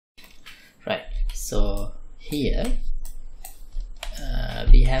Right, so here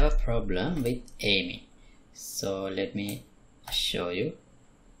we have a problem with aiming. So let me show you.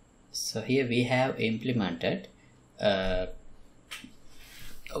 So here we have implemented a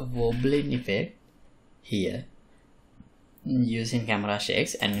wobbling effect here using camera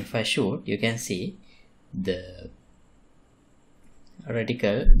shakes, and if I shoot, you can see the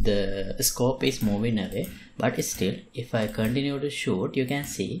reticle, the scope is moving away, but still if I continue to shoot, you can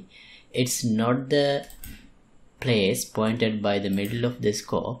see it's not the place pointed by the middle of the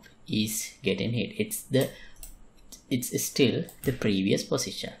scope is getting hit, it's still the previous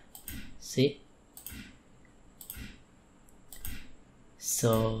position. See?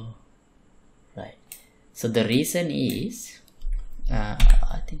 So right, so the reason is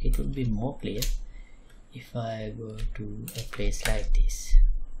I think it would be more clear if I go to a place like this.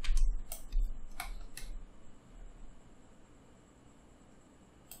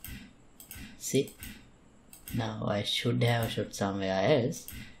 See, now I should have shot somewhere else,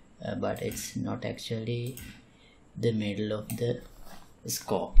 but it's not actually the middle of the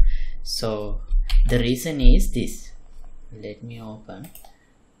scope. So the reason is this. Let me open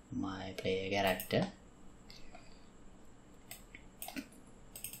my player character.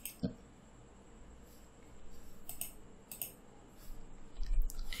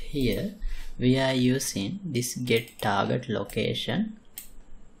 Here we are using this get target location,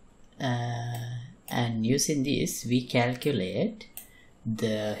 and using this we calculate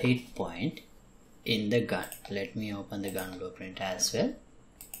the hit point in the gun. Let me open the gun blueprint as well.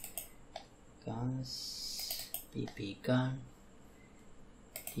 Guns, PP gun.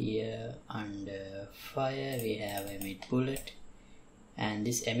 Here under fire we have emit bullet, and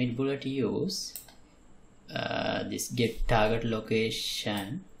this emit bullet use this get target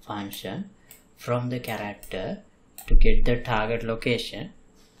location function from the character to get the target location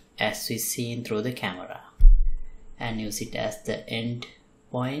as we seen through the camera, and use it as the end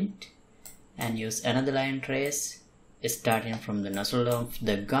point, and use another line trace starting from the nozzle of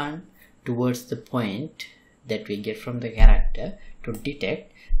the gun towards the point that we get from the character to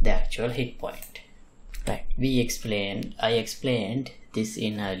detect the actual hit point. Right, I explained this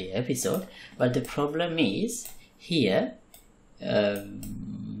in earlier episode, but the problem is here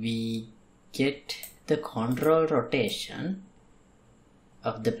we get the control rotation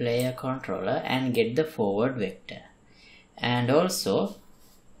of the player controller and get the forward vector, and also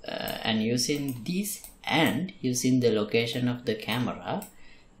and using this and using the location of the camera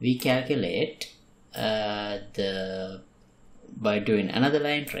we calculate by doing another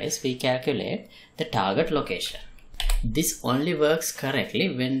line trace we calculate the target location. This only works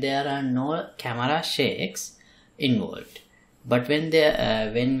correctly when there are no camera shakes involved, but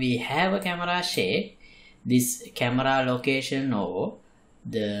when we have a camera shake, this camera location or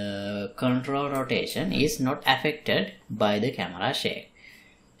the control rotation is not affected by the camera shake.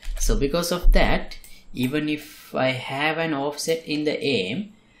 So because of that, even if I have an offset in the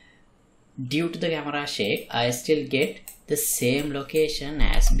aim, due to the camera shake, I still get the same location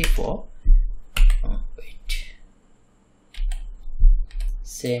as before.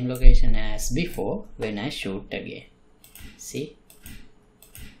 Same location as before when I shoot again. See?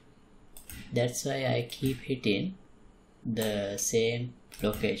 That's why I keep hitting the same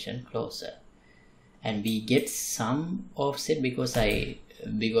location closer, and we get some offset because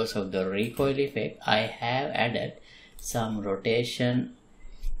of the recoil effect I have added some rotation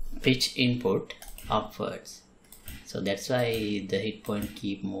pitch input upwards, so that's why the hit point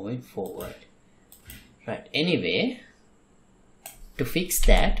keep moving forward. Right, anyway, to fix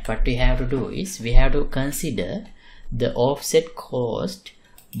that, what we have to do is we have to consider the offset caused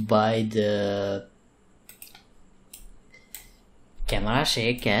by the camera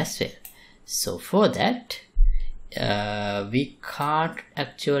shake as well. So for that we can't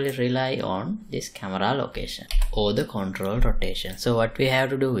actually rely on this camera location or the control rotation. So what we have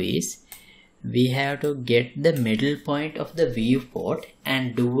to do is we have to get the middle point of the viewport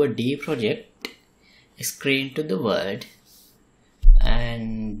and do a deproject screen to the world,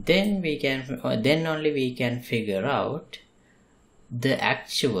 and then only we can figure out the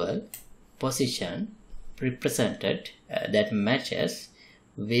actual position represented that matches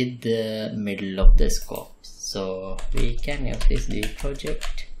with the middle of the scope. So we can use this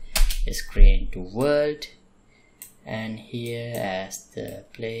deproject screen to world, and here as the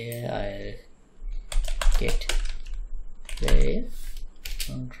player I'll get player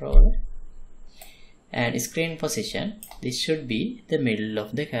controller, and screen position, this should be the middle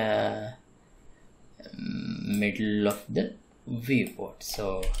of the viewport.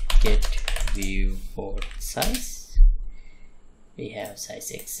 So get viewport size, we have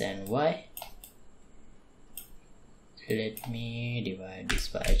size X and Y. Let me divide this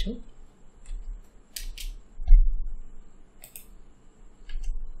by 2.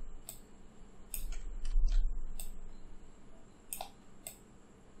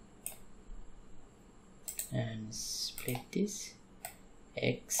 And split this.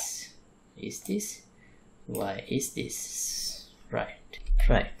 X is this, Y is this.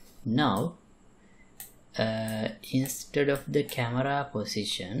 Right now instead of the camera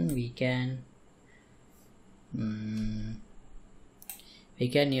position, we can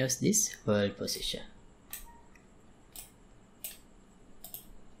use this world position.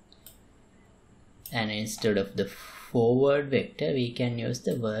 And instead of the forward vector, we can use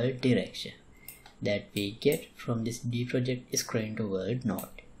the world direction that we get from this deproject screen to world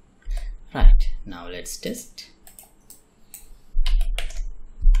node. Right, now let's test.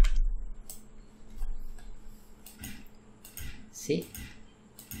 See,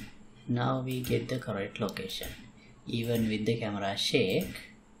 now we get the correct location. Even with the camera shake,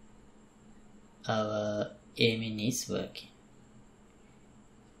 our aiming is working.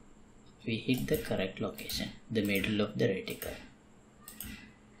 We hit the correct location, the middle of the reticle.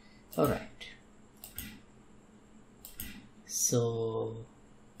 Alright, so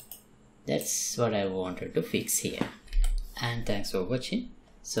that's what I wanted to fix here. And thanks for watching.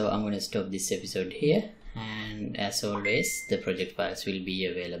 So I'm going to stop this episode here, and as always the project files will be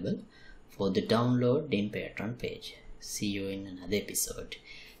available for the download in Patreon page. See you in another episode.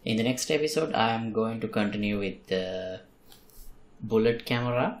 In the next episode I am going to continue with the bullet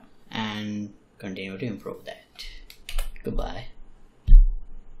camera and continue to improve that. Goodbye.